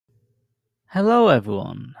Hello,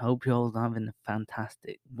 everyone. Hope you're all having a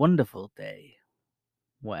fantastic, wonderful day,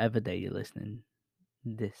 whatever day you're listening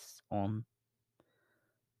this on.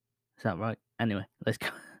 Is that right? Anyway, let's go.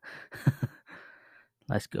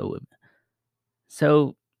 Let's go with it.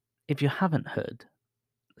 So, if you haven't heard,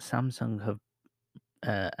 Samsung have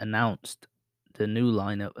announced the new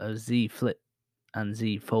lineup of Z Flip and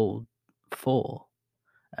Z Fold 4.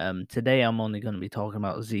 Today, I'm only going to be talking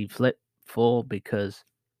about Z Flip 4 because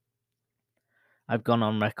I've gone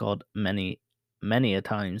on record many a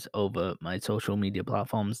times over my social media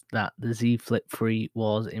platforms that the Z Flip 3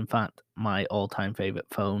 was in fact my all-time favorite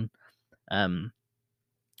phone.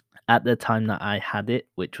 At the time that I had it,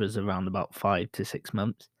 which was around about 5 to 6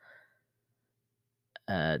 months,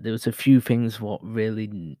 there was a few things what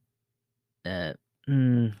really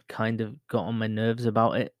kind of got on my nerves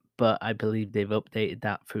about it, but I believe they've updated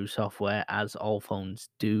that through software, as all phones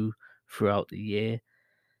do throughout the year.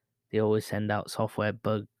 They always send out software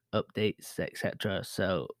bug updates, etc.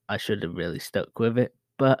 So I should have really stuck with it.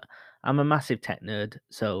 But I'm a massive tech nerd,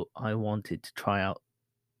 so I wanted to try out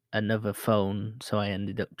another phone. So I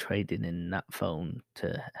ended up trading in that phone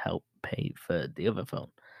to help pay for the other phone.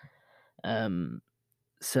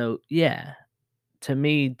 So yeah, to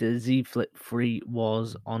me, the Z Flip 3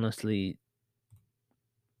 was honestly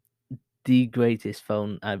the greatest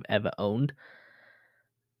phone I've ever owned.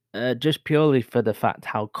 Just purely for the fact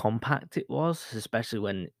how compact it was, especially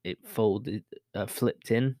when it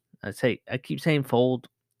flipped in. I keep saying fold.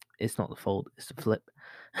 It's not the fold, it's the flip.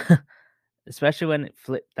 Especially when it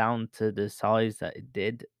flipped down to the size that it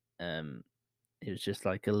did. Um, it was just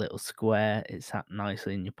like a little square. It sat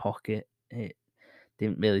nicely in your pocket. It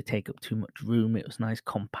didn't really take up too much room. It was nice,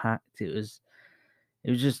 compact. It was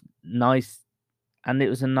just nice, and it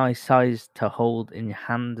was a nice size to hold in your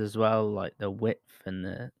hand as well, like the width and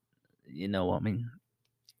the, you know what I mean.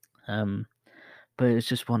 Um, but it was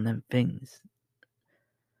just one of them things.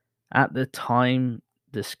 At the time,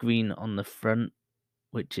 the screen on the front,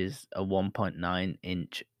 which is a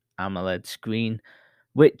 1.9-inch AMOLED screen,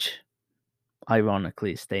 which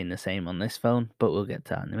ironically is staying the same on this phone, but we'll get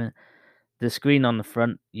to that in a minute. The screen on the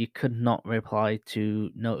front, you could not reply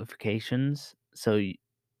to notifications, so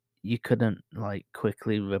you couldn't like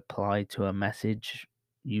quickly reply to a message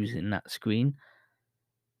using that screen.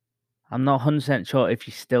 I'm not 100% sure if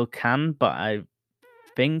you still can, but I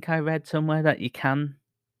think I read somewhere that you can,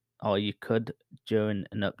 or you could, during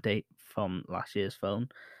an update from last year's phone.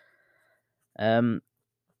 Um,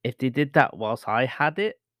 if they did that whilst I had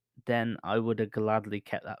it, then I would have gladly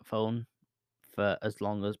kept that phone for as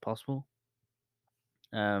long as possible.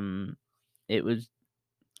 Um, it was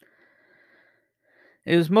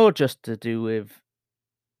it was more just to do with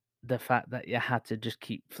the fact that you had to just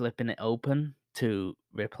keep flipping it open to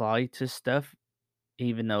reply to stuff,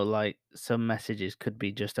 even though like some messages could be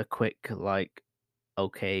just a quick like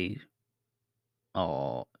okay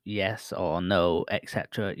or yes or no,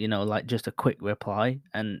 etc. Like just a quick reply.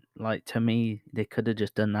 And like to me, they could have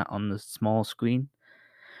just done that on the small screen.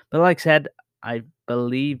 But like I said, I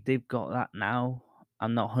believe they've got that now.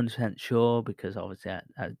 I'm not 100% sure because obviously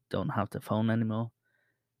I don't have the phone anymore.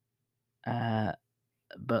 Uh,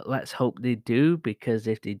 but let's hope they do, because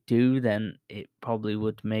if they do, then it probably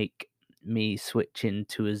would make me switching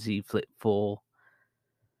to a Z Flip 4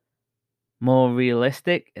 more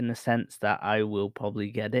realistic, in the sense that I will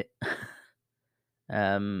probably get it.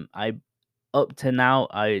 I Up to now,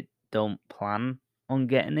 I don't plan on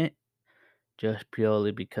getting it, just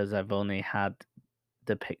purely because I've only had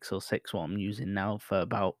the Pixel 6, what I'm using now, for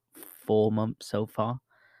about 4 months so far.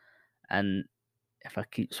 And if I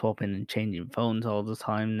keep swapping and changing phones all the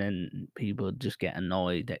time, then people just get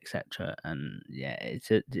annoyed, etc. And yeah,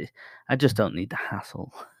 I just don't need the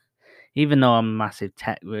hassle. Even though I'm a massive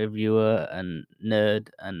tech reviewer and nerd,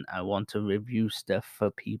 and I want to review stuff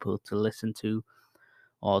for people to listen to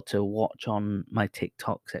or to watch on my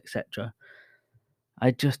TikToks, etc.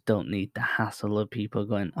 I just don't need the hassle of people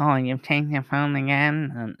going, "Oh, you've changed your phone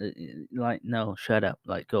again," and like, no, shut up,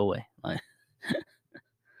 like, go away, like.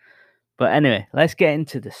 But anyway, let's get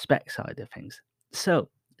into the spec side of things. So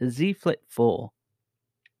the Z Flip 4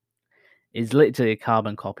 is literally a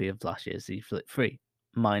carbon copy of last year's Z Flip 3,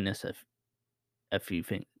 minus a few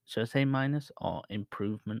things. Should I say minus or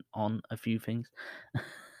improvement on a few things?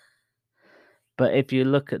 But if you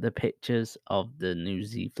look at the pictures of the new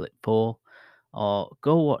Z Flip 4, or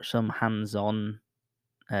go watch some hands-on,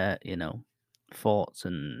 you know, thoughts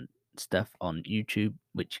and stuff on YouTube,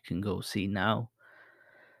 which you can go see now,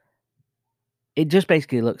 it just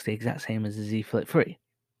basically looks the exact same as the Z Flip 3.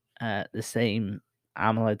 The same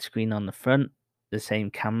AMOLED screen on the front, the same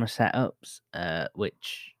camera setups,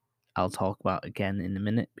 which I'll talk about again in a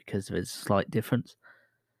minute because there's a slight difference.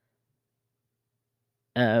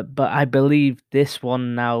 But I believe this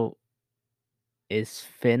one now is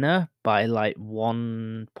thinner by like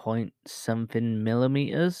 1 point something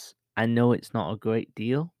millimeters. I know it's not a great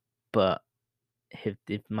deal, but if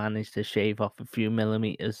they've managed to shave off a few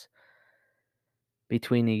millimeters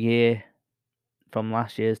between a year from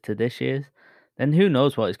last year's to this year's, then who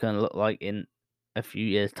knows what it's going to look like in a few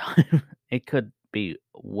years' time. It could be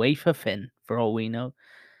wafer thin for all we know.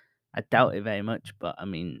 I doubt it very much, but I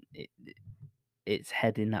mean, it's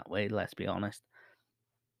heading that way, let's be honest.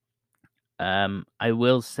 I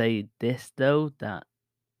will say this though, that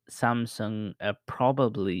Samsung are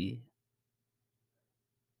probably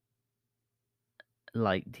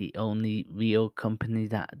like the only real company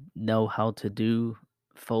that know how to do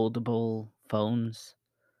foldable phones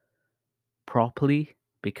properly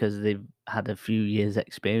because they've had a few years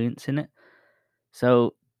experience in it.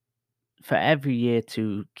 So for every year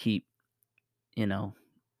to keep, you know,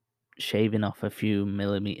 shaving off a few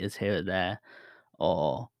millimeters here or there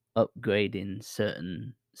or upgrading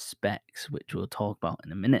certain specs, which we'll talk about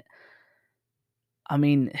in a minute, I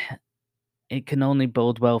mean, it can only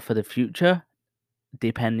bode well for the future,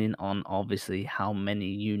 depending on obviously how many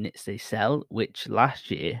units they sell, which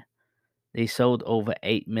last year they sold over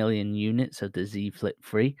 8 million units of the Z Flip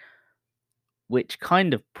 3, which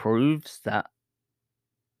kind of proves that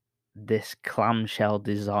this clamshell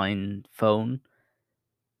design phone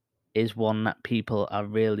is one that people are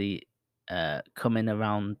really coming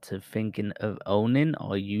around to thinking of owning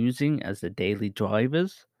or using as the daily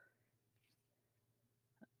drivers.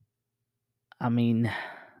 I mean,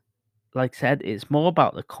 like I said, it's more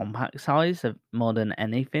about the compact size of more than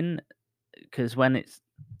anything, because when it's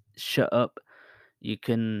shut up, you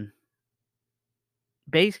can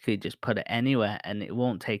basically just put it anywhere and it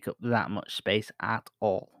won't take up that much space at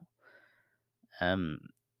all. Um,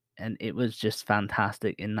 and it was just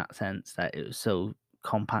fantastic in that sense that it was so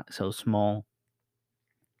compact, so small.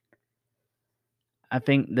 I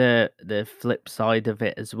think the flip side of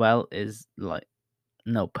it as well is like,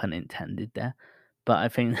 no pun intended there, but I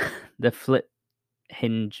think the flip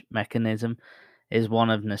hinge mechanism is one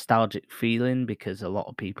of nostalgic feeling because a lot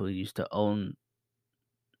of people used to own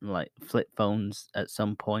like flip phones at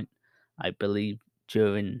some point, I believe,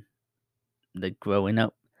 during the growing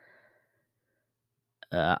up.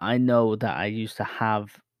 I know that I used to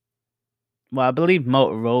have, well, I believe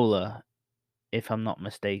Motorola, if I'm not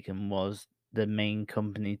mistaken, was the main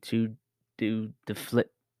company to do the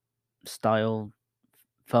flip style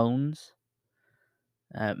phones,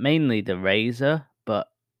 mainly the Razor, but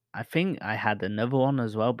I think I had another one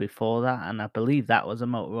as well before that, and I believe that was a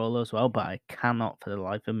Motorola as well, but I cannot for the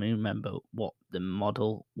life of me remember what the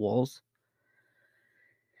model was.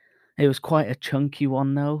 It was quite a chunky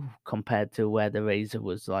one though, compared to where the Razor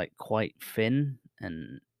was like quite thin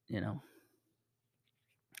and you know,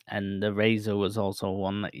 and the Razor was also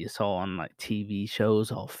one that you saw on like TV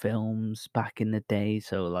shows or films back in the day,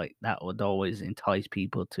 so like that would always entice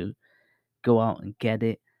people to go out and get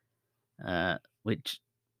it, which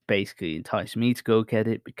basically enticed me to go get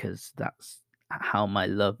it because that's how my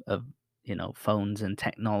love of phones and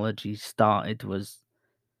technology started, was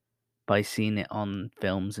by seeing it on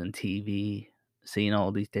films and TV, seeing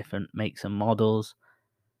all these different makes and models,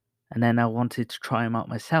 and then I wanted to try them out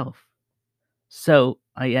myself. So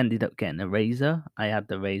I ended up getting a Razor. I had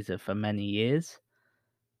the Razor for many years.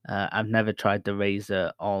 I've never tried the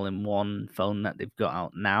Razor all-in-one phone that they've got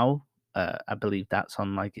out now. I believe that's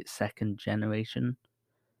on like its second generation.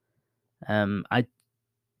 I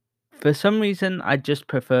For some reason I just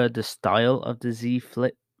prefer the style of the Z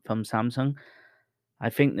Flip from Samsung. I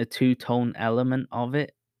think the two-tone element of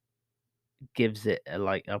it gives it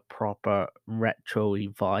like a proper retro-y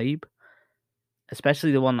vibe.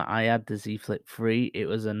 Especially the one that I had, the Z Flip 3, it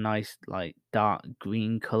was a nice like dark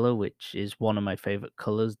green color, which is one of my favorite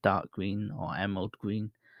colors, dark green or emerald green.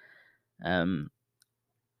 Um,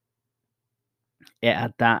 it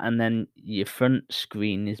had that, and then your front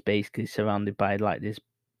screen is basically surrounded by like this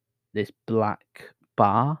black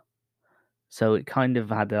bar, so it kind of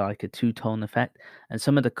had like a two-tone effect. And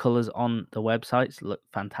some of the colors on the websites look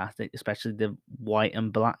fantastic, especially the white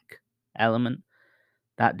and black element.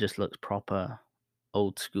 That just looks proper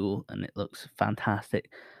old school and it looks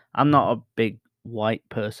fantastic. I'm not a big white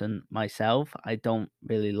person myself. I don't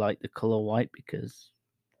really like the color white because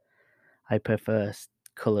I prefer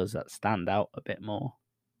colors that stand out a bit more.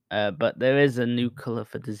 But there is a new color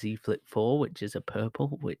for the Z Flip 4, which is a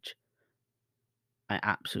purple, which I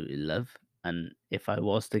absolutely love. And if I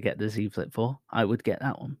was to get the Z Flip 4, I would get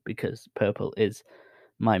that one because purple is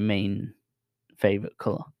my main favorite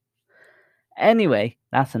color. Anyway,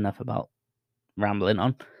 that's enough about rambling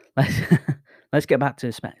on. Let's let's get back to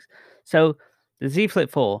the specs. So the Z Flip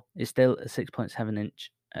 4 is still a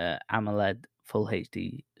 6.7-inch AMOLED Full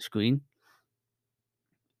HD screen,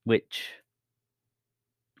 which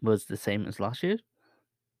was the same as last year.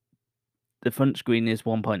 The front screen is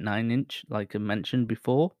 1.9-inch, like I mentioned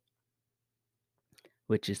before,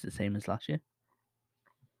 which is the same as last year.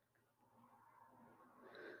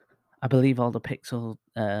 I believe all the pixel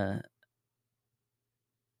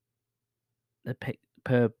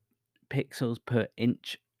per pixels per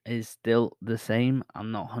inch is still the same.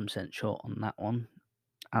 I'm not 100% sure on that one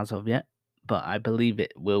as of yet, but I believe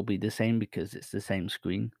it will be the same because it's the same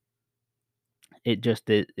screen. It just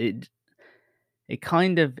it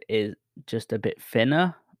kind of is just a bit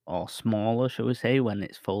thinner or smaller, shall we say, when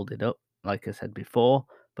it's folded up, like I said before,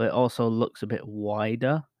 but it also looks a bit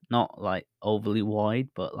wider, not like overly wide,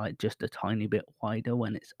 but like just a tiny bit wider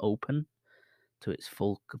when it's open to its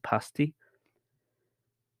full capacity.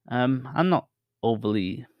 I'm not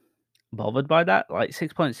overly bothered by that. Like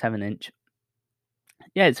 6.7-inch,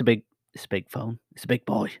 yeah, it's a big phone. It's a big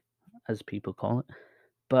boy, as people call it.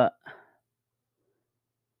 But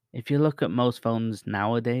if you look at most phones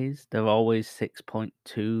nowadays, they're always 6.2,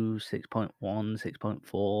 6.1,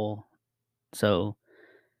 6.4. So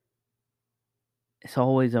it's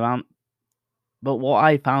always around. But what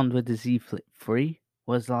I found with the Z Flip 3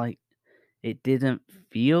 was like it didn't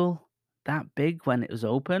feel that big when it was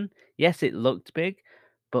open. Yes, it looked big,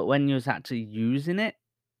 but when you was actually using it,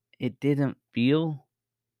 it didn't feel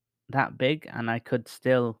that big, and I could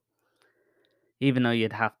still, even though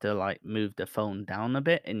you'd have to like move the phone down a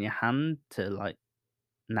bit in your hand to like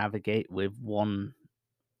navigate with one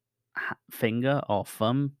finger or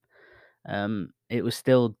thumb, it was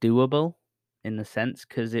still doable in the sense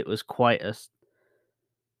because it was quite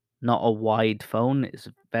not a wide phone. It's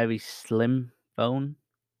a very slim phone.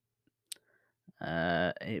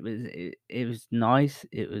 It was nice.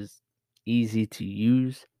 It was easy to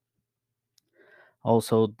use.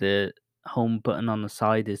 Also, the home button on the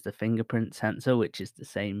side is the fingerprint sensor, which is the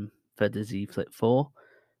same for the Z Flip 4,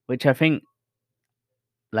 which I think,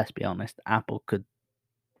 let's be honest, Apple could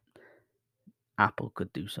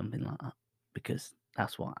do something like that because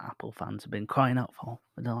that's what Apple fans have been crying out for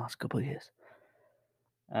the last couple of years.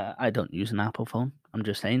 I don't use an Apple phone, I'm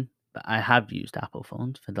just saying, but I have used Apple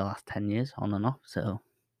phones for the last 10 years on and off, so.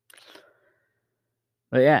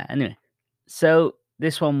 But yeah, anyway. So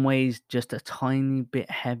this one weighs just a tiny bit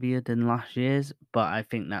heavier than last year's, but I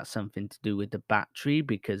think that's something to do with the battery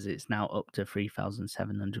because it's now up to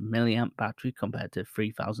 3,700 milliamp battery compared to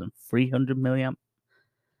 3,300 milliamp.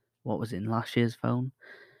 What was in last year's phone?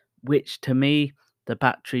 Which to me, the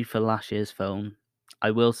battery for last year's phone,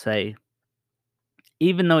 I will say,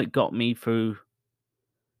 even though it got me through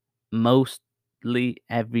mostly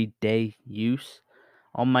everyday use,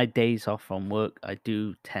 on my days off from work, I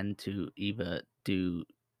do tend to either do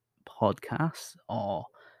podcasts or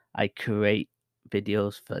I create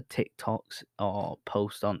videos for TikToks or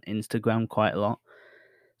post on Instagram quite a lot.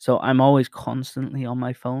 So I'm always constantly on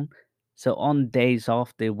my phone. So on days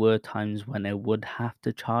off, there were times when I would have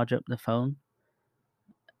to charge up the phone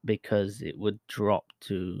because it would drop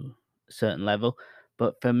to a certain level.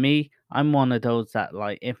 But for me, I'm one of those that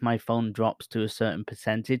like if my phone drops to a certain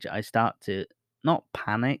percentage, I start to not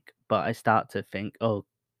panic, but I start to think, oh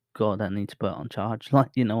God, I need to put it on charge. Like,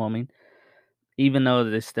 you know what I mean? Even though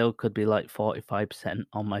there still could be like 45%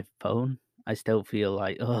 on my phone, I still feel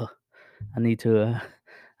like, oh, I need to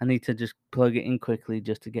I need to just plug it in quickly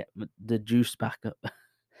just to get the juice back up.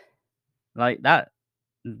 Like that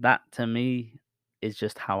to me is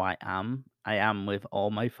just how I am. I am with all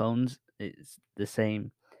my phones. It's the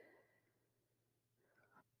same.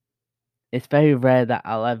 It's very rare that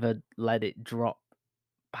I'll ever let it drop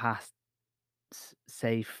past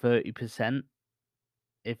say 30%.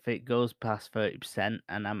 If it goes past 30%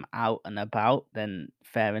 and I'm out and about, then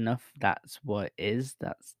fair enough. That's what it is.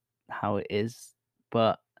 That's how it is.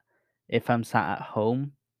 But if I'm sat at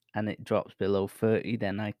home and it drops below 30,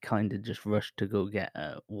 then I kind of just rush to go get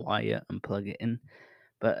a wire and plug it in.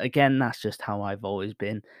 But again, that's just how I've always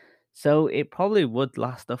been. So it probably would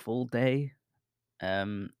last a full day.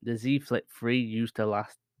 The Z Flip 3 used to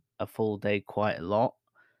last a full day quite a lot.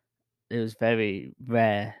 It was very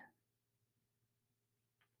rare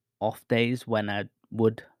off days when I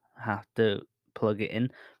would have to plug it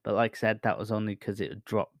in. But like I said, that was only because it would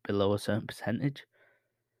drop below a certain percentage.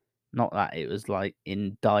 Not that it was like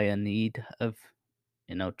in dire need of,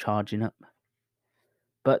 charging up.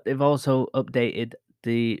 But they've also updated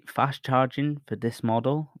the fast charging for this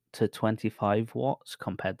model to 25 watts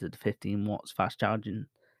compared to the 15 watts fast charging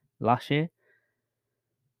last year.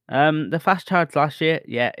 The fast charge last year,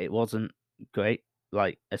 yeah, it wasn't great,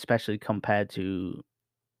 like, especially compared to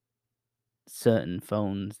certain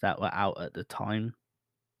phones that were out at the time.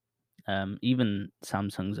 Even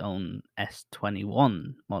Samsung's own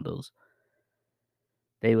S21 models,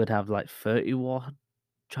 they would have like 30-watt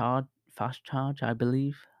charge, fast charge, I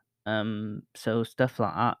believe. So stuff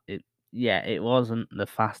like that. Yeah, it wasn't the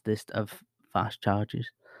fastest of fast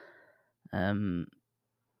charges. Um,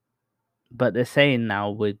 but they're saying now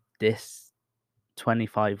with this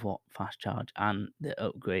 25-watt fast charge and the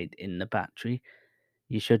upgrade in the battery,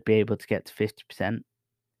 you should be able to get to 50%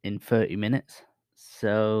 in 30 minutes.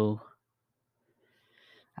 So,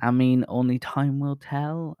 I mean, only time will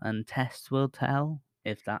tell and tests will tell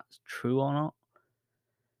if that's true or not.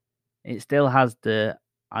 It still has the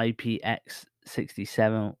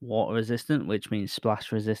IPX67 water resistant, which means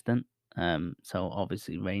splash resistant. So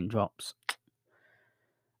obviously raindrops,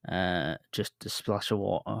 just a splash of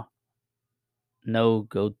water. No,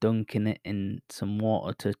 go dunking it in some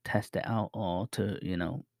water to test it out, or to,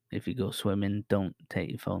 if you go swimming, don't take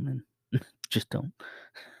your phone in. Just don't.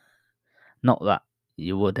 Not that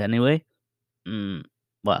you would anyway. Mm,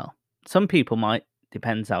 well, some people might.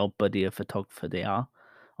 Depends how buddy a photographer they are,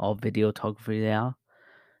 or videography they are.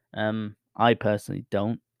 I personally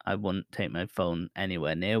don't. I wouldn't take my phone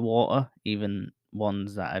anywhere near water, even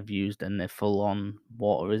ones that I've used and they're full on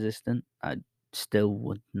water resistant. I still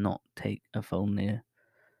would not take a phone near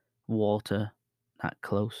water that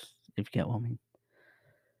close, if you get what I mean.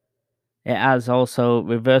 It has also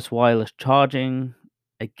reverse wireless charging,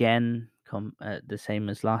 again, the same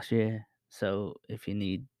as last year. So if you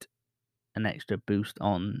need an extra boost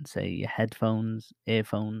on, say, your headphones,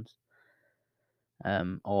 earphones,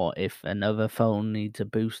 or if another phone needs a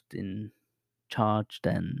boost in charge,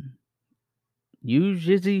 then use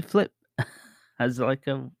your Z Flip as like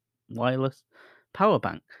a wireless power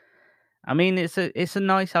bank. I mean, it's a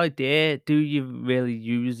nice idea. Do you really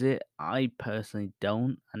use it? I personally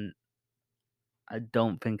don't, and I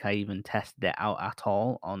don't think I even tested it out at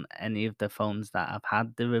all on any of the phones that have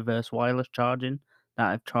had the reverse wireless charging that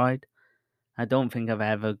I've tried. I don't think I've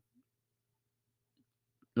ever,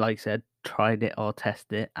 like I said, tried it or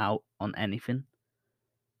tested it out on anything.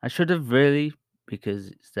 I should have really, because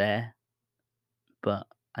it's there, but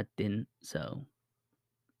I didn't.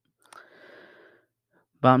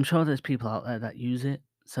 But I'm sure there's people out there that use it,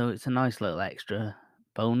 so it's a nice little extra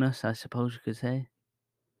bonus, I suppose you could say.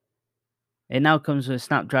 It now comes with a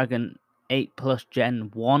Snapdragon 8 Plus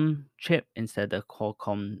Gen 1 chip instead of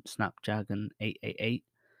Qualcomm Snapdragon 888.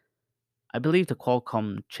 I believe the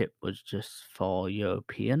Qualcomm chip was just for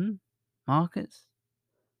European markets,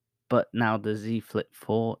 but now the Z Flip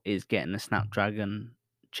 4 is getting a Snapdragon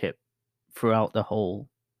chip throughout the whole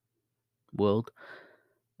world,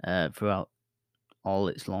 throughout all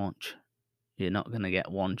its launch. You're not going to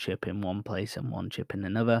get one chip in one place and one chip in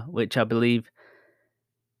another, which I believe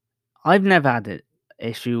I've never had an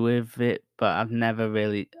issue with it, but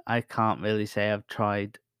I can't really say I've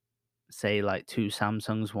tried, say, like two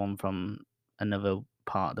Samsungs, one from another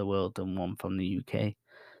part of the world and one from the UK.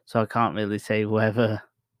 So I can't really say whether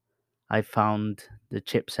I found the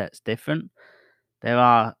chipsets different. There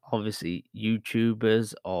are obviously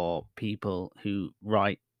YouTubers or people who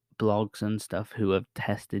write blogs and stuff who have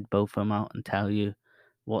tested both of them out and tell you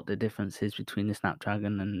what the difference is between the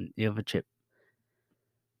Snapdragon and the other chip.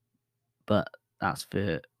 But that's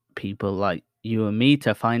for people like you and me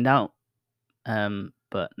to find out.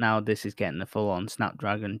 But now this is getting a full-on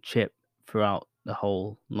Snapdragon chip throughout the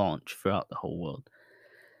whole launch, throughout the whole world.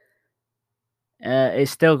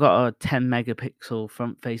 It's still got a 10 megapixel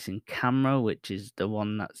front-facing camera, which is the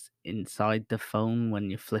one that's inside the phone when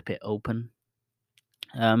you flip it open.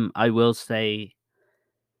 I will say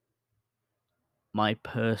my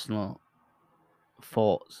personal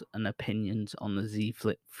thoughts and opinions on the Z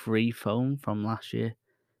Flip 3 phone from last year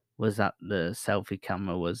was that the selfie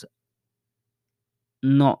camera was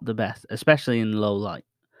not the best, especially in low light.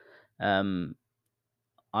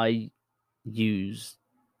 I use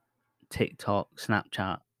TikTok,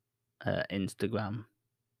 Snapchat, Instagram,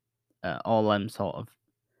 all them sort of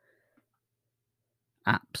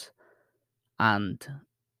apps, and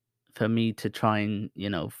for me to try and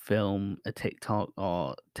film a TikTok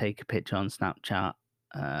or take a picture on Snapchat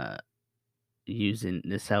using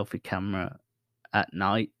the selfie camera at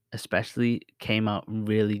night, especially, came out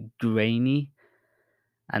really grainy,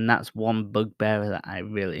 and that's one bugbear that I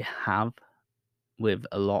really have with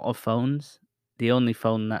a lot of phones. The only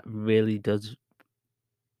phone that really does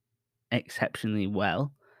exceptionally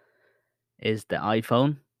well is the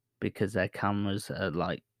iPhone, because their cameras are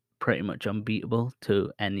like pretty much unbeatable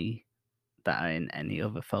to any that are in any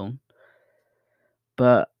other phone.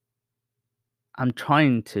 But I'm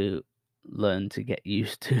trying to learn to get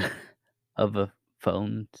used to other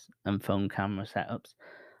phones and phone camera setups.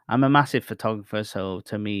 I'm a massive photographer, so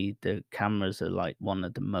to me, the cameras are like one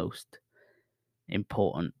of the most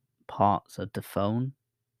important parts of the phone,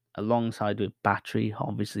 alongside with battery.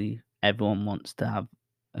 Obviously, everyone wants to have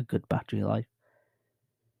a good battery life.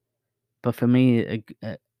 But for me,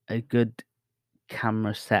 a good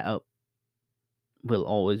camera setup will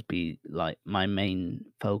always be like my main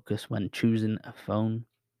focus when choosing a phone.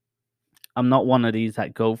 I'm not one of these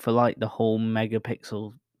that go for like the whole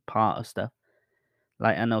megapixel part of stuff.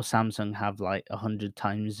 Like I know Samsung have like 100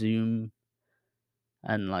 times zoom,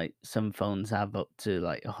 and like some phones have up to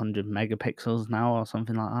like 100 megapixels now or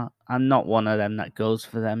something like that. I'm not one of them that goes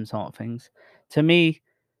for them sort of things. To me,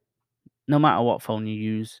 no matter what phone you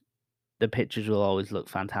use, the pictures will always look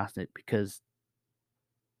fantastic because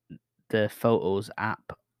the Photos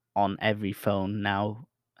app on every phone now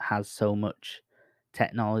has so much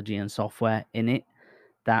technology and software in it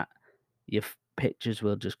that your pictures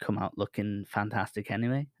will just come out looking fantastic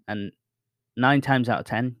anyway. And 9 times out of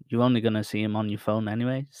 10, you're only going to see them on your phone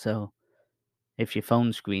anyway. So if your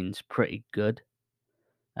phone screen's pretty good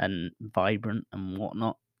and vibrant and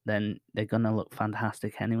whatnot, then they're going to look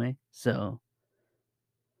fantastic anyway. So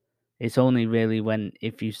it's only really when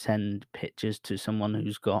if you send pictures to someone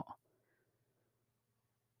who's got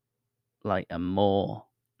like a more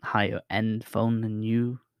higher end phone than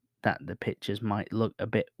you that the pictures might look a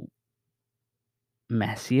bit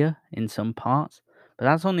messier in some parts. But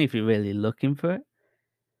that's only if you're really looking for it.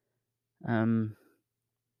 Um,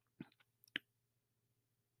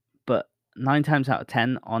 but 9 times out of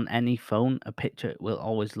 10 on any phone, a picture will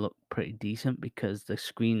always look pretty decent because the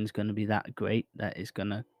screen's going to be that great that it's going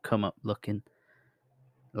to come up looking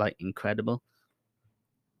like incredible.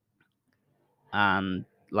 And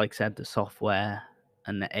like I said, the software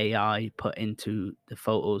and the AI put into the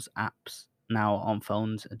Photos apps now on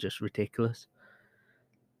phones are just ridiculous.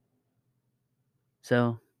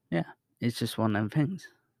 So yeah, it's just one of them things.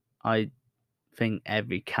 I think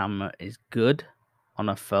every camera is good on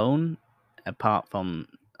a phone, apart from,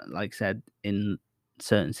 like I said, in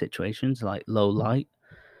certain situations like low light.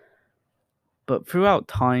 But throughout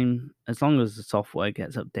time, as long as the software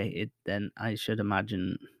gets updated, then I should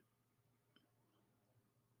imagine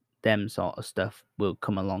them sort of stuff will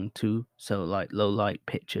come along too. So like low light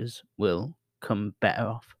pictures will come better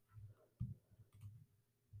off.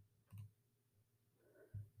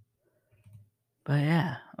 But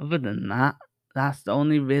yeah, other than that, that's the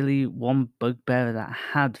only really one bugbear that I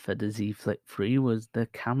had for the Z Flip 3 was the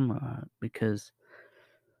camera because,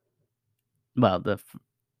 well, the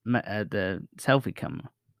selfie camera.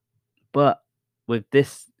 But with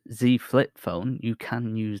this Z Flip phone, you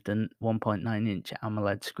can use the 1.9-inch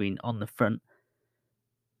AMOLED screen on the front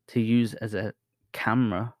to use as a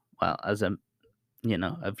camera, well, as a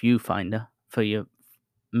a viewfinder for your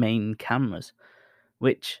main cameras,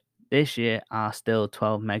 which this year are still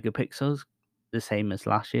 12 megapixels, the same as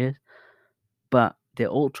last year's. But the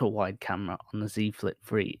ultra wide camera on the Z Flip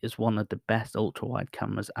 3 is one of the best ultra wide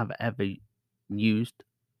cameras I've ever used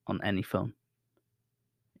on any phone.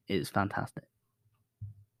 It's fantastic.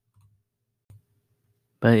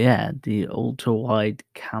 But yeah, the ultra wide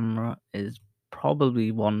camera is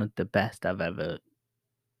probably one of the best I've ever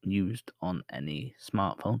used on any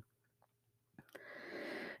smartphone.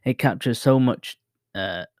 It captures so much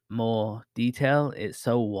more detail. It's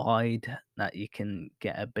so wide that you can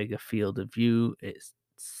get a bigger field of view. It's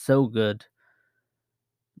so good.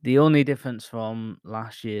 The only difference from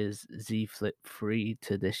last year's Z Flip 3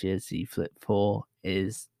 to this year's Z Flip 4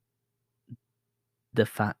 is the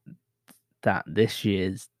fact that this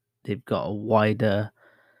year's they've got a wider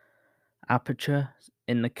aperture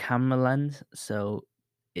in the camera lens, so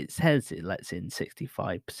it says it lets in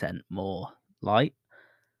 65% more light.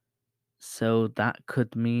 So that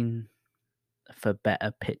could mean for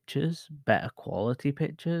better pictures, better quality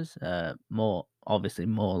pictures, more obviously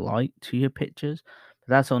more light to your pictures.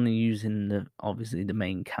 But that's only using the obviously the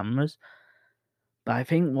main cameras. But I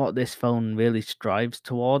think what this phone really strives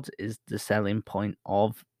towards is the selling point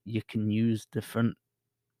of you can use the front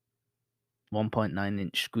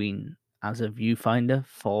 1.9-inch screen as a viewfinder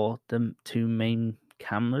for the two main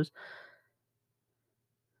cameras.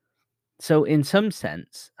 So in some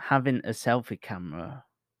sense, having a selfie camera,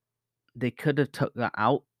 they could have took that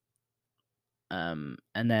out, and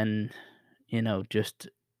then just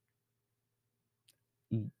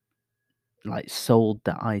like sold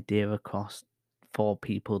the idea across for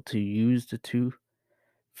people to use the two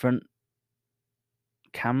front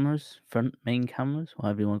cameras, front main cameras,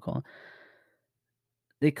 whatever you want to call it.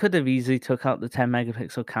 they could have easily took out the 10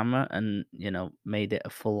 megapixel camera and, made it a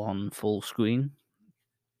full screen.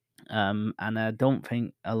 And I don't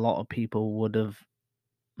think a lot of people would have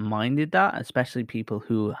minded that, especially people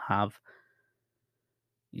who have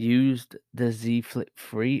used the Z Flip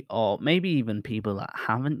 3, or maybe even people that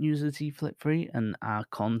haven't used the Z Flip 3 and are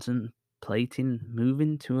contemplating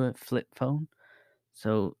moving to a flip phone.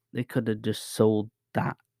 So they could have just sold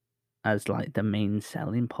that as like the main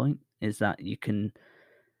selling point, is that you can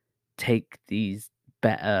take these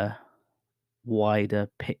better, wider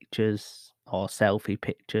pictures or selfie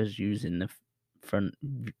pictures using the front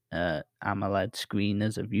AMOLED screen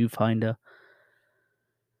as a viewfinder.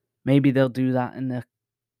 Maybe they'll do that in the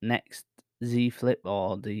next Z Flip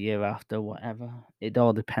or the year after, whatever. It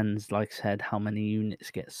all depends, like I said, how many units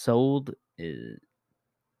get sold. It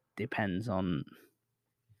depends on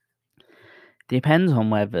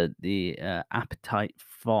whether the appetite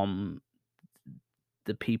from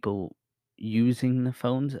the people using the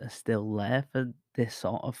phones are still there for this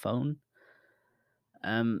sort of phone.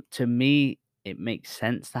 To me, it makes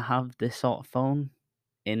sense to have this sort of phone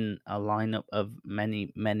in a lineup of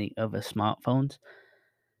many, many other smartphones.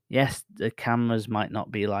 Yes, the cameras might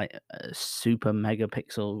not be like a super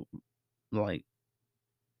megapixel, like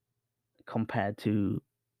compared to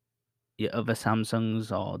your other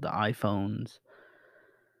Samsungs or the iPhones.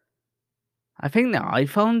 I think the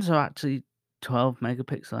iPhones are actually 12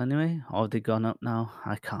 megapixel anyway, or have they gone up now?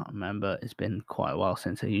 I can't remember. It's been quite a while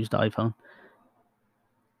since I used iPhone.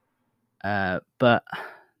 But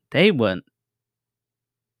they weren't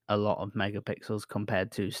a lot of megapixels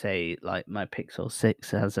compared to, say, like my Pixel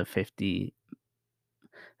 6 has a 50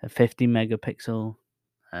 megapixel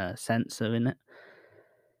sensor in it.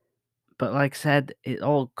 But like I said, it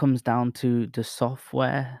all comes down to the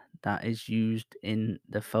software that is used in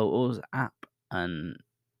the Photos app and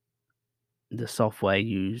the software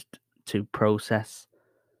used to process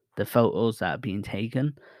the photos that are being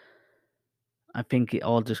taken. I think it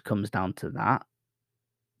all just comes down to that,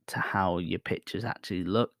 to how your pictures actually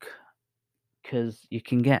look. Because you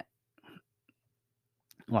can get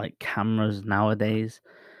like cameras nowadays.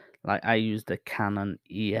 Like I use the Canon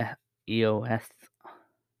EOS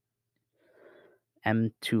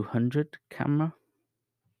M200 camera,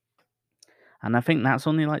 and I think that's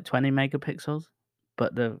only like 20 megapixels,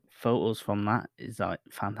 but the photos from that is like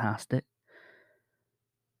fantastic.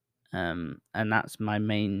 And that's my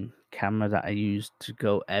main camera that I use to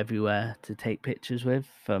go everywhere to take pictures with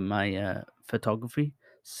for my photography.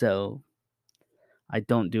 So I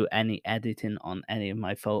don't do any editing on any of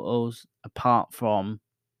my photos apart from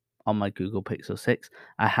on my Google Pixel 6.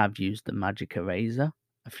 I have used the Magic Eraser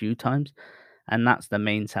a few times, and that's the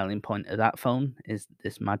main selling point of that phone, is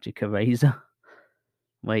this Magic Eraser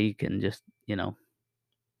where you can just,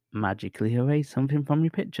 magically erase something from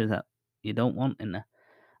your picture that you don't want in there.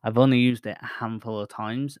 I've only used it a handful of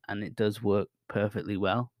times, and it does work perfectly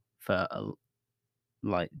well for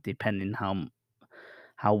like, depending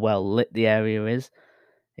how well lit the area is.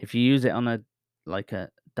 If you use it on a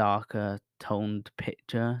darker toned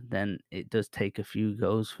picture, then it does take a few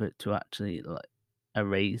goes for it to actually like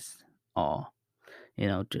erase, or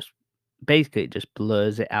just basically it just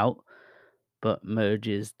blurs it out, but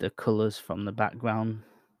merges the colors from the background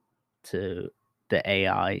to the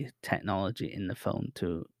AI technology in the phone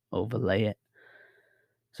to overlay it.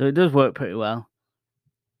 So it does work pretty well.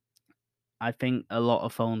 I think a lot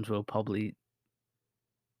of phones will probably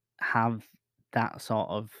have that sort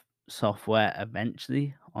of software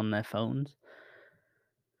eventually on their phones.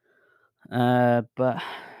 But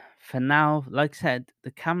for now, like I said,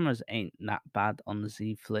 the cameras ain't that bad on the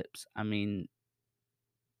Z Flips. I mean,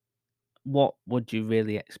 what would you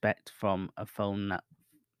really expect from a phone that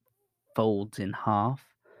folds in half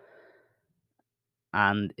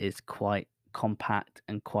and is quite compact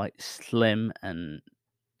and quite slim and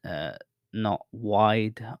uh, not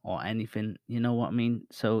wide or anything? You know what I mean?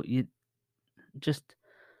 So you just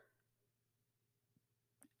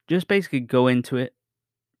basically go into it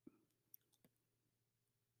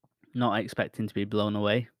not expecting to be blown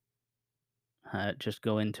away. Just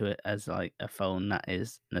go into it as like a phone that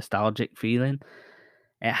is nostalgic feeling.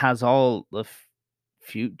 It has all the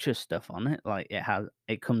future stuff on it. Like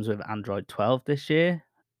it comes with Android 12 this year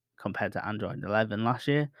compared to Android 11 last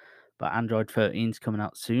year, but Android 13 is coming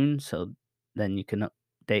out soon, so then you can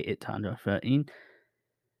update it to Android 13.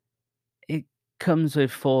 It comes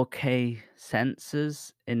with 4K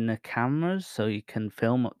sensors in the cameras, so you can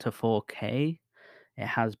film up to 4K. It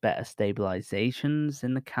has better stabilizations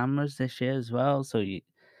in the cameras this year as well, so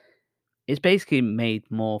it's basically made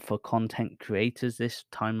more for content creators this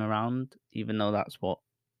time around, even though that's what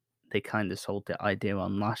they kind of sold the idea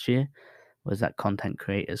on last year, was that content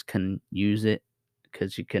creators can use it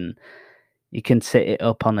because you can sit it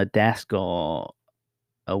up on a desk or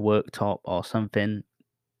a worktop or something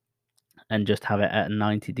and just have it at a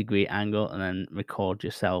 90-degree angle and then record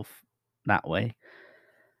yourself that way.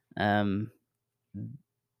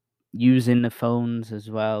 Using the phones as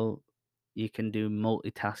well, you can do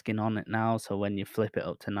multitasking on it now. So when you flip it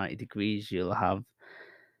up to 90 degrees, you'll have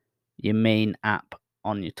your main app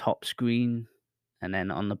on your top screen, and then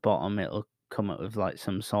on the bottom it'll come up with like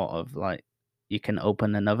some sort of like, you can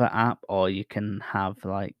open another app, or you can have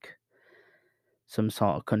like some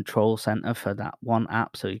sort of control center for that one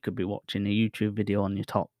app. So you could be watching a YouTube video on your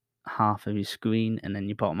top half of your screen, and then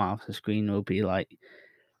your bottom half of the screen will be like,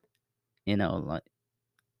 like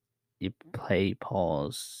you play,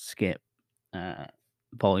 pause, skip,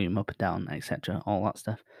 volume up and down, etc. All that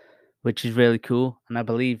stuff, which is really cool. And I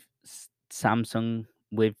believe Samsung,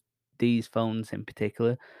 with these phones in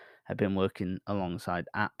particular, have been working alongside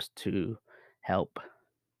apps to help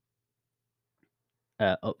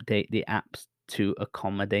update the apps to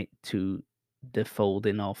accommodate to the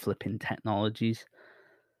folding or flipping technologies.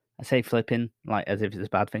 I say flipping like as if it's a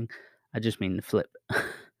bad thing. I just mean the flip.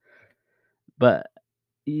 But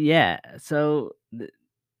yeah, so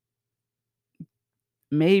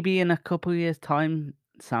maybe in a couple of years' time,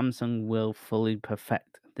 Samsung will fully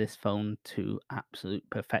perfect this phone to absolute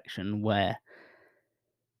perfection, where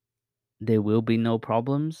there will be no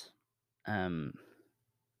problems.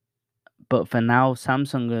 But for now,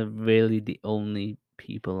 Samsung are really the only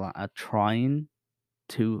people that are trying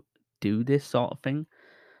to do this sort of thing.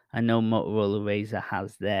 I know Motorola Razr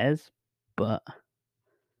has theirs, but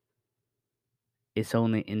it's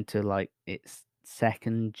only into like its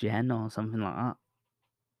second gen or something like that.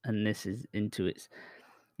 And this is into its,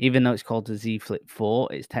 even though it's called the Z Flip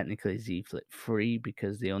 4, it's technically Z Flip 3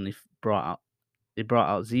 because they only brought out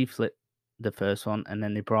Z Flip, the first one, and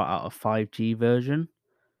then they brought out a 5G version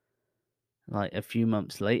like a few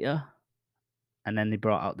months later, and then they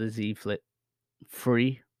brought out the Z Flip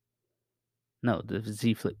 3. No, the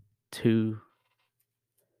Z Flip 2.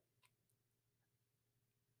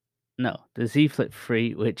 No, the Z Flip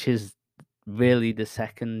 3, which is really the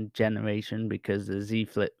second generation, because the Z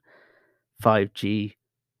Flip 5G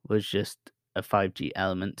was just a 5G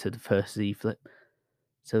element to the first Z Flip.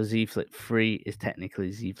 So Z Flip 3 is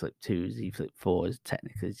technically Z Flip 2, Z Flip 4 is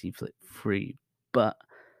technically Z Flip 3, but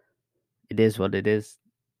it is what it is.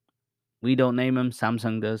 We don't name them,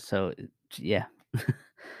 Samsung does, so yeah.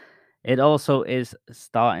 It also is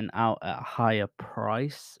starting out at a higher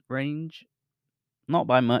price range, not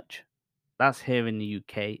by much. That's here in the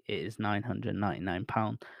UK, it is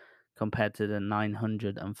 £999 compared to the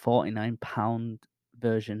 £949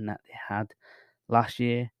 version that they had last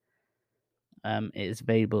year. It is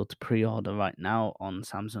available to pre-order right now on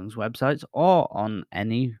Samsung's websites or on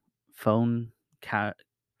any phone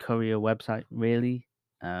courier website, really.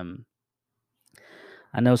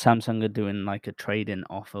 I know Samsung are doing like a trade-in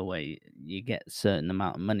offer where you get a certain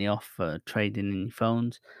amount of money off for trading in your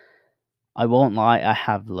phones. I won't lie, I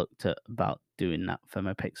have looked at about doing that for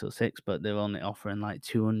my Pixel 6, but they're only offering like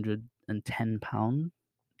 £210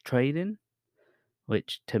 trading,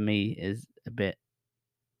 which to me is a bit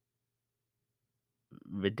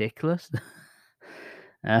ridiculous.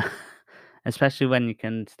 uh, Especially when you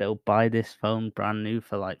can still buy this phone brand new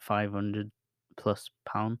for like £500 plus.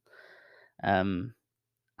 And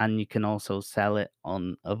you can also sell it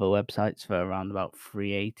on other websites for around about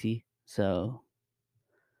 £380. So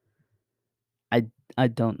I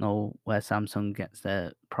don't know where Samsung gets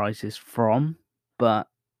their prices from, but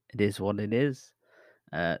it is what it is.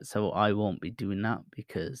 So I won't be doing that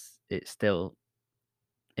because it still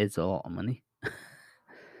is a lot of money.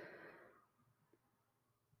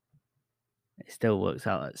 It still works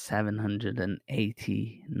out at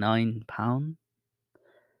 £789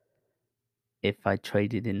 if I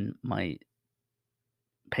traded in my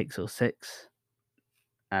Pixel 6,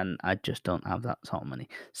 and I just don't have that sort of money.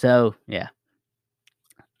 So yeah,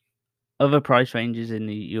 other price ranges in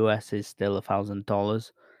the US is still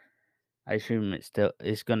 $1,000. I assume it's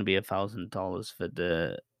going to be $1,000 for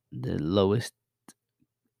the lowest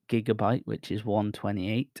gigabyte, which is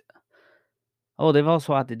 128. Oh, they've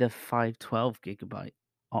also added a 512 gigabyte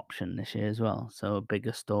option this year as well, so a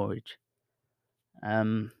bigger storage.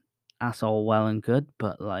 That's all well and good,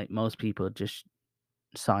 but like most people just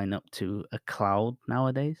sign up to a cloud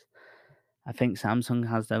nowadays. I think Samsung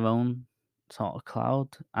has their own sort of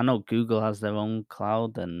cloud. I know Google has their own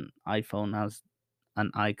cloud and iPhone has an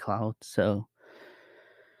iCloud, so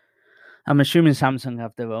I'm assuming Samsung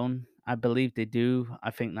have their own. I believe they do. I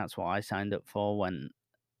think that's what I signed up for when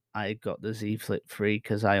I got the Z Flip 3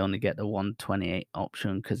 because I only get the 128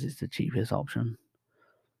 option because it's the cheapest option.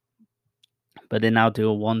 But they now do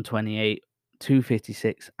a 128,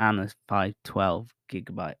 256, and a 512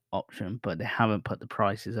 gigabyte option, but they haven't put the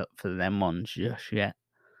prices up for them ones just yet.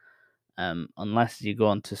 Unless you go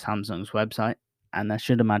onto Samsung's website, and I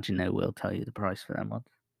should imagine they will tell you the price for them ones.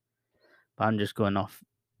 But I'm just going off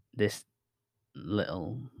this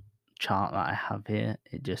little chart that I have here.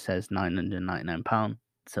 It just says £999,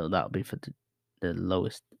 so that'll be for the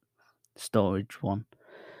lowest storage one.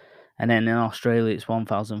 And then in Australia, it's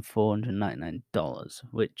 $1,499,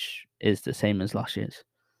 which is the same as last year's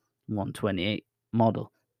 128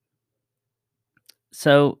 model.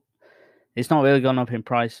 So it's not really gone up in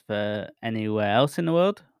price for anywhere else in the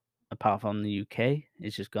world, apart from the UK.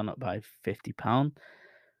 It's just gone up by £50.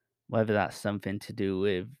 Whether that's something to do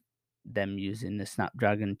with them using the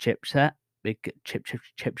Snapdragon chipset,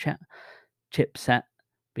 chipset,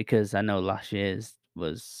 because I know last year's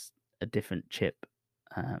was a different chip,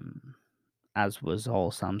 as was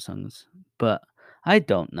all Samsung's. But I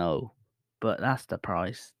don't know. But that's the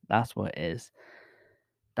price. That's what it is.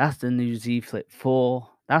 That's the new Z Flip 4.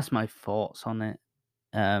 That's my thoughts on it.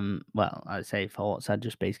 Well, I say thoughts. I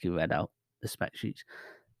just basically read out the spec sheets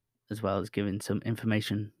as well as giving some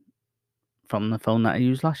information from the phone that I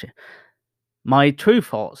used last year. My true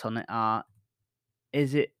thoughts on it are: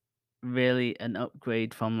 is it really an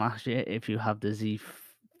upgrade from last year if you have the Z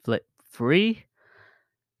Flip 3?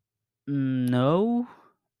 No,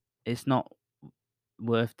 it's not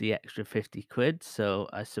worth the extra 50 quid. So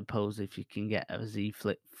I suppose if you can get a Z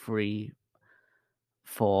Flip 3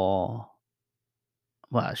 for,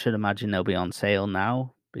 well, I should imagine they'll be on sale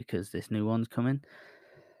now because this new one's coming.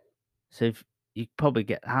 So if you probably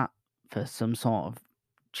get that for some sort of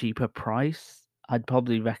cheaper price, I'd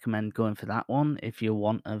probably recommend going for that one if you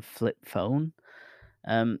want a flip phone.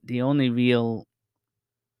 The only real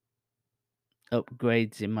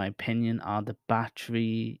upgrades, in my opinion, are the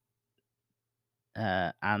battery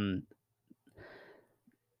and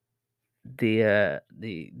the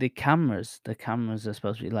cameras. The cameras are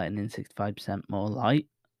supposed to be letting in 65% more light.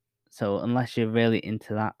 So unless you're really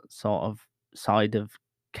into that sort of side of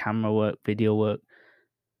camera work, video work,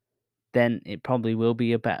 then it probably will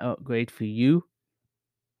be a better upgrade for you.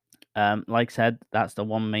 Like I said, that's the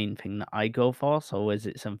one main thing that I go for. So is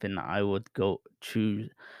it something that I would choose?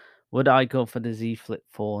 Would I go for the Z Flip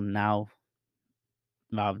 4 now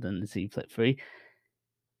rather than the Z Flip 3?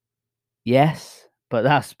 Yes, but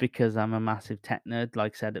that's because I'm a massive tech nerd.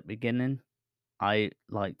 Like I said at the beginning, I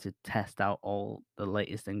like to test out all the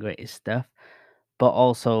latest and greatest stuff. But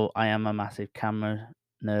also, I am a massive camera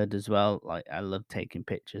nerd as well. Like, I love taking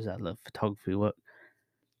pictures. I love photography work.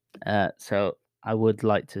 So I would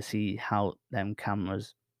like to see how them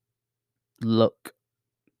cameras look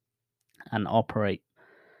and operate.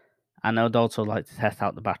 And I would also like to test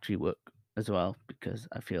out the battery work as well, because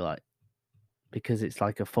I feel like because it's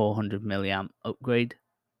like a 400 milliamp upgrade,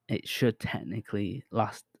 it should technically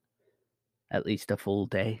last at least a full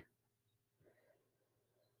day.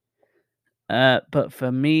 But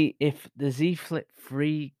for me, if the Z Flip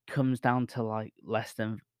 3 comes down to like less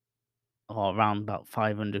than or around about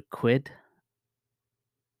 500 quid,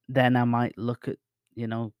 then I might look at,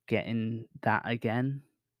 getting that again.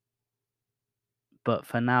 But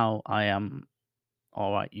for now, I am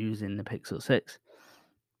all right using the Pixel 6.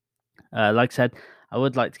 Like I said, I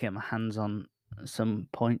would like to get my hands on at some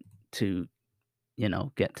point to,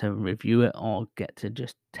 get to review it or get to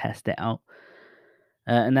just test it out.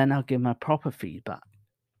 And then I'll give my proper feedback.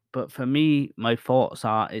 But for me, my thoughts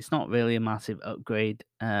are it's not really a massive upgrade.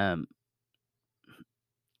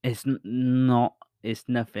 It's not. It's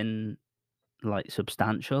nothing like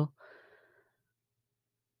substantial.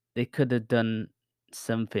 They could have done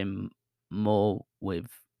something more with,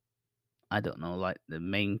 I don't know, like the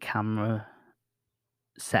main camera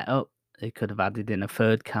setup. They could have added in a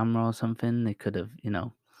third camera or something. They could have,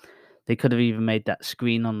 they could have even made that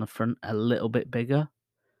screen on the front a little bit bigger.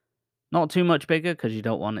 Not too much bigger because you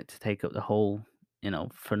don't want it to take up the whole,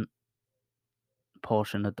 front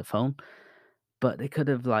portion of the phone. But they could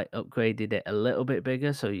have like upgraded it a little bit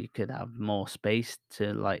bigger so you could have more space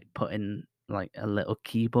to like put in like a little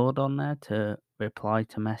keyboard on there to reply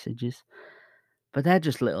to messages. But they're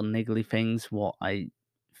just little niggly things what I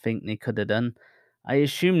think they could have done. I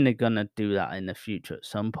assume they're gonna do that in the future at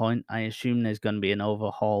some point. I assume there's gonna be an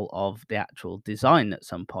overhaul of the actual design at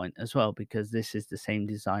some point as well, because this is the same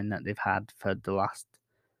design that they've had for the last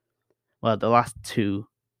two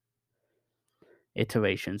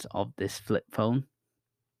iterations of this flip phone.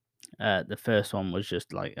 The first one was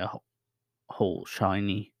just like a whole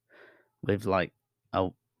shiny with like a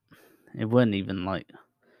It weren't even like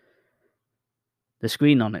the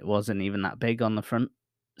screen on it wasn't even that big on the front.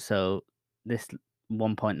 So this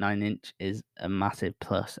 1.9 inch is a massive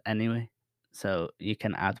plus anyway. So you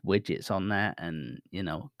can add widgets on there and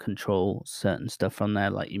control certain stuff from there,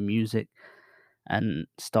 like your music and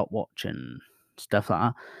stopwatch and stuff like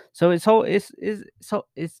that. So it's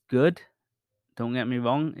good. Don't get me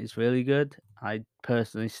wrong, it's really good. I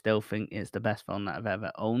personally still think it's the best phone that I've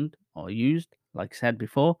ever owned or used. Like I said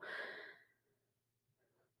before,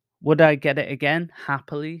 would I get it again?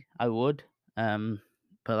 Happily, I would. But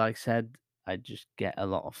like I said, I just get a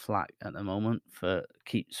lot of flack at the moment for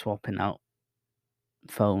keep swapping out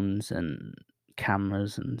phones and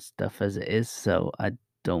cameras and stuff as it is. So I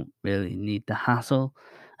don't really need the hassle.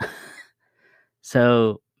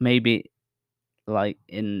 So maybe like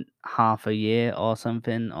in half a year or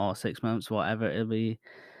something, or 6 months, whatever it'll be,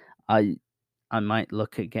 I I might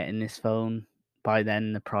look at getting this phone. By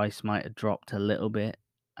then, the price might have dropped a little bit.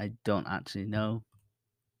 I don't actually know.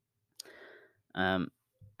 I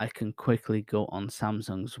can quickly go on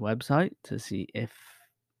Samsung's website to see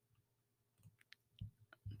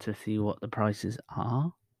what the prices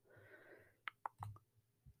are.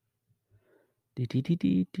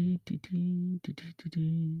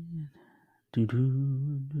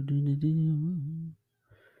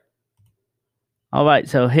 All right,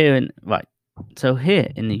 so here in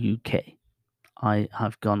the UK, I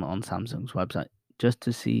have gone on Samsung's website just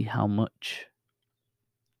to see how much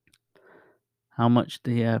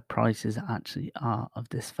the prices actually are of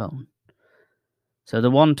this phone. So the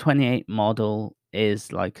 128 model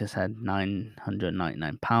is, like I said,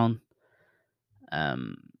 £999.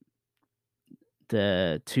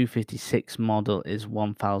 The 256 model is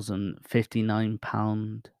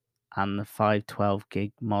 £1,059, and the 512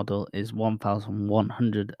 gig model is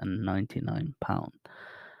 £1,199.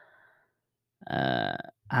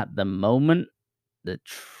 At the moment, the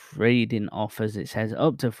trading offers, it says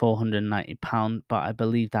up to £490, but I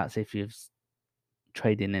believe that's if you've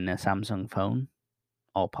traded in a Samsung phone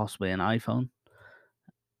or possibly an iPhone.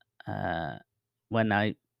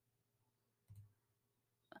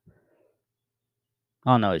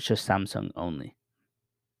 Oh no, it's just Samsung only.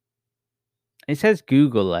 It says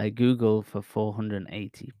Google, Google for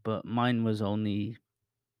 480, but mine was only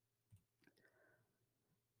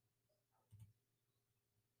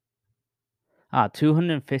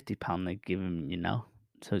 £250 they're giving me now.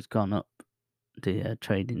 So it's gone up, the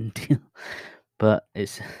trading deal. But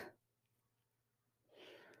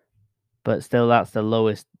still, that's the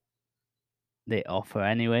lowest they offer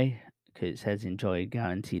anyway, because it says enjoy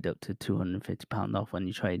guaranteed up to £250 off when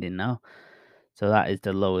you trade in now. So that is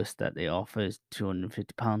the lowest that they offer, is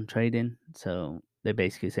 £250 trading. So they're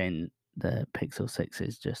basically saying the Pixel 6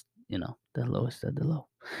 is just, the lowest of the low.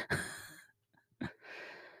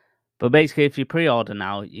 But basically, if you pre-order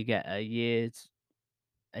now, you get a year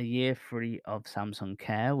free of Samsung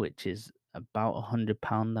Care, which is about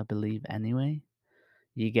 £100, I believe, anyway.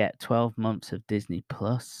 You get 12 months of Disney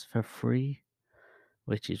Plus for free,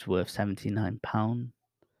 which is worth £79.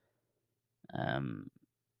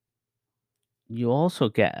 You also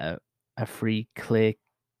get a free clear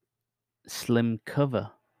slim cover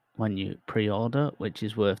when you pre-order, which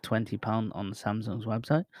is worth £20 on Samsung's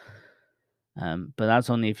website. But that's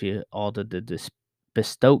only if you order the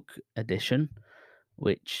bespoke edition,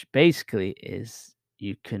 which basically is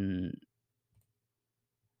you can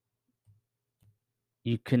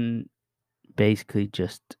basically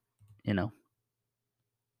just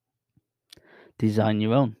design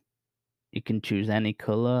your own. You can choose any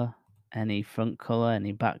color, any front color,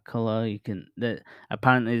 any back color.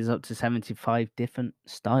 Apparently there's up to 75 different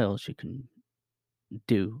styles you can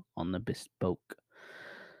do on the bespoke.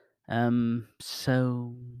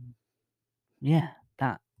 So yeah,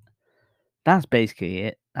 that's basically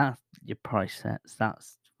it. That's your price sets.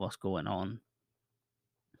 That's what's going on.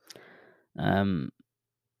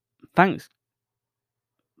 Thank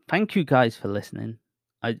you guys for listening.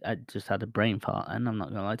 I just had a brain fart, and I'm not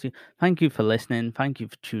gonna lie to you. Thank you for listening. Thank you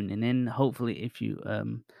for tuning in. Hopefully, if you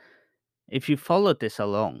followed this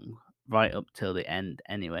along right up till the end,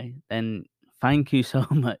 anyway, then thank you so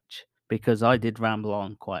much, because I did ramble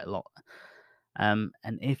on quite a lot. And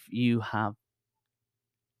if you have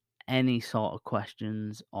any sort of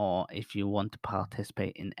questions, or if you want to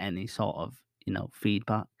participate in any sort of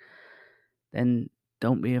feedback, then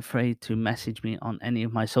don't be afraid to message me on any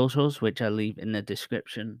of my socials, which I leave in the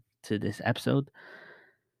description to this episode.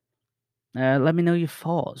 Let me know your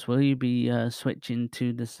thoughts. Will you be switching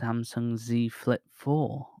to the Samsung Z Flip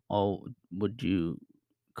 4, or would you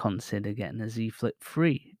consider getting a Z Flip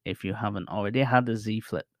 3 if you haven't already had a Z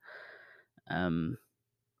Flip?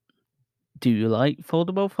 Do you like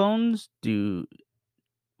foldable phones?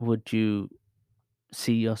 Would you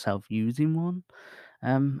see yourself using one?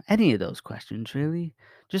 Any of those questions, really.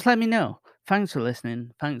 Just let me know. Thanks for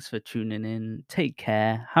listening. Thanks for tuning in. Take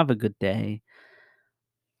care. Have a good day.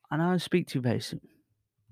 And I'll speak to you very soon.